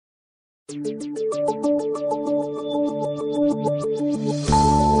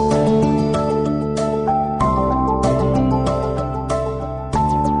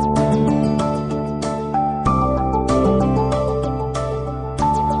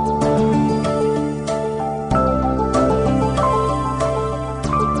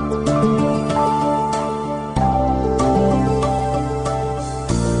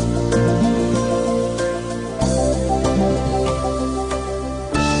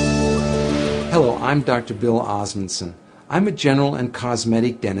Hello, I'm Dr. Bill Osmondson. I'm a general and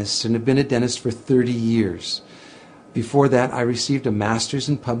cosmetic dentist and have been a dentist for 30 years. Before that, I received a master's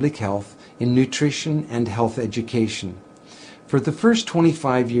in public health in nutrition and health education. For the first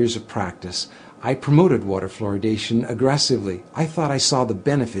 25 years of practice, I promoted water fluoridation aggressively. I thought I saw the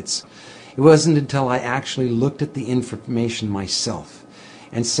benefits. It wasn't until I actually looked at the information myself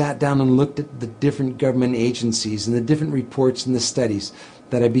and sat down and looked at the different government agencies and the different reports and the studies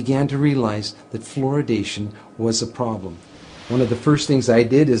that I began to realize that fluoridation was a problem. One of the first things I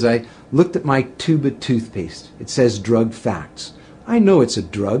did is I looked at my tube of toothpaste. It says drug facts. I know it's a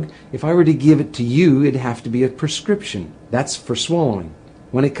drug. If I were to give it to you, it'd have to be a prescription. That's for swallowing.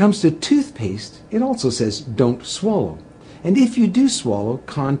 When it comes to toothpaste, it also says don't swallow. And if you do swallow,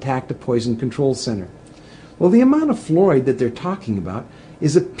 contact a poison control center. Well, the amount of fluoride that they're talking about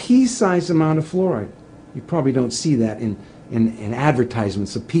is a pea-sized amount of fluoride. You probably don't see that in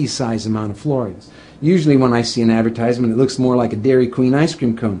advertisements, a pea-sized amount of fluoride. Usually when I see an advertisement, it looks more like a Dairy Queen ice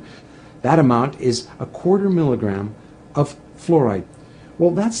cream cone. That amount is 1/4 milligram of fluoride.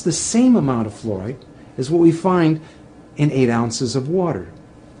 Well, that's the same amount of fluoride as what we find in 8 ounces of water.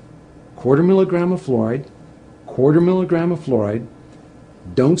 1/4 milligram of fluoride, 1/4 milligram of fluoride.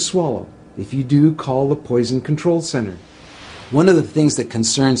 Don't swallow. If you do, call the Poison Control Center. One of the things that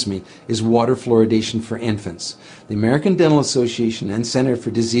concerns me is water fluoridation for infants. The American Dental Association and Center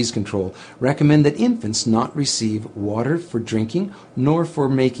for Disease Control recommend that infants not receive water for drinking nor for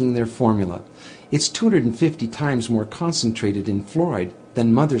making their formula. It's 250 times more concentrated in fluoride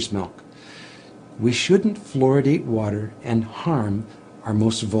than mother's milk. We shouldn't fluoridate water and harm our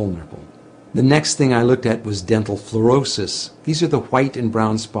most vulnerable. The next thing I looked at was dental fluorosis. These are the white and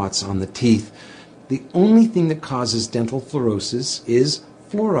brown spots on the teeth. The only thing that causes dental fluorosis is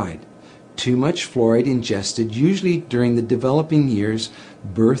fluoride. Too much fluoride ingested, usually during the developing years,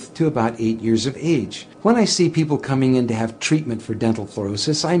 birth to about 8 years of age. When I see people coming in to have treatment for dental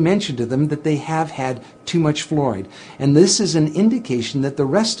fluorosis, I mention to them that they have had too much fluoride. And this is an indication that the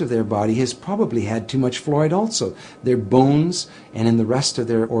rest of their body has probably had too much fluoride also, their bones and in the rest of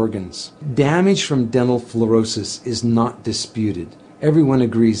their organs. Damage from dental fluorosis is not disputed. Everyone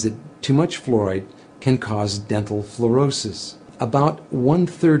agrees that too much fluoride can cause dental fluorosis. About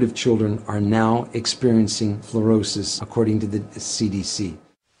 1/3 of children are now experiencing fluorosis, according to the CDC.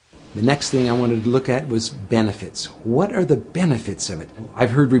 The next thing I wanted to look at was benefits. What are the benefits of it?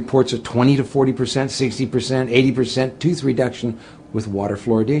 I've heard reports of 20 to 40%, 60%, 80% tooth reduction with water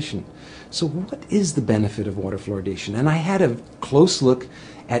fluoridation. So what is the benefit of water fluoridation? And I had a close look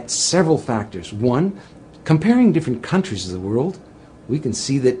at several factors. One, comparing different countries of the world, we can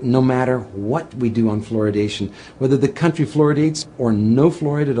see that no matter what we do on fluoridation, whether the country fluoridates or no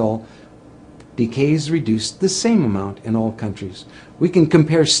fluoride at all, decay is reduced the same amount in all countries. We can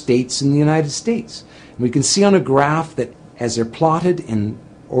compare states in the United States. And we can see on a graph that as they're plotted in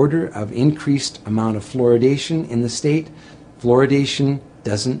order of increased amount of fluoridation in the state, fluoridation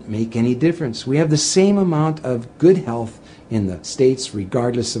doesn't make any difference. We have the same amount of good health in the states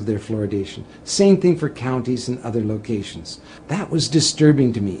regardless of their fluoridation. Same thing for counties and other locations. That was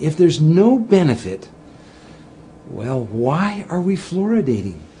disturbing to me. If there's no benefit, well, why are we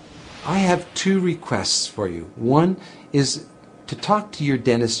fluoridating? I have 2 requests for you. One is to talk to your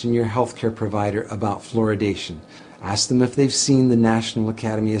dentist and your healthcare provider about fluoridation. Ask them if they've seen the National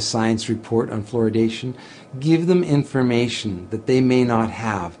Academy of Science report on fluoridation. Give them information that they may not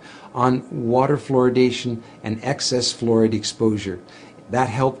have on water fluoridation and excess fluoride exposure. That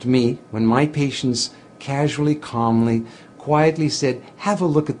helped me when my patients casually, calmly, quietly said, have a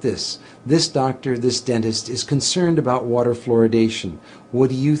look at this. This doctor, this dentist is concerned about water fluoridation. What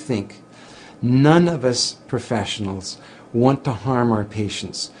do you think? None of us professionals want to harm our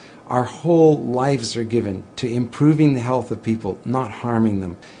patients. Our whole lives are given to improving the health of people, not harming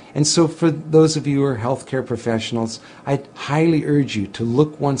them. And so for those of you who are healthcare professionals, I highly urge you to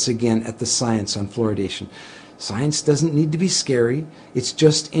look once again at the science on fluoridation. Science doesn't need to be scary. It's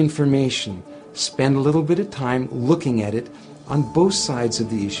just information. Spend a little bit of time looking at it on both sides of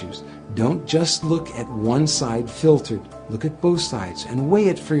the issues. Don't just look at one side filtered. Look at both sides and weigh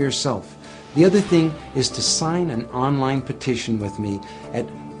it for yourself. The other thing is to sign an online petition with me at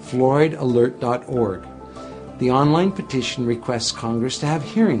fluoridalert.org. The online petition requests Congress to have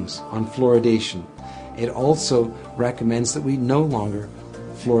hearings on fluoridation. It also recommends that we no longer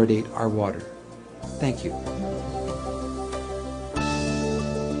fluoridate our water. Thank you.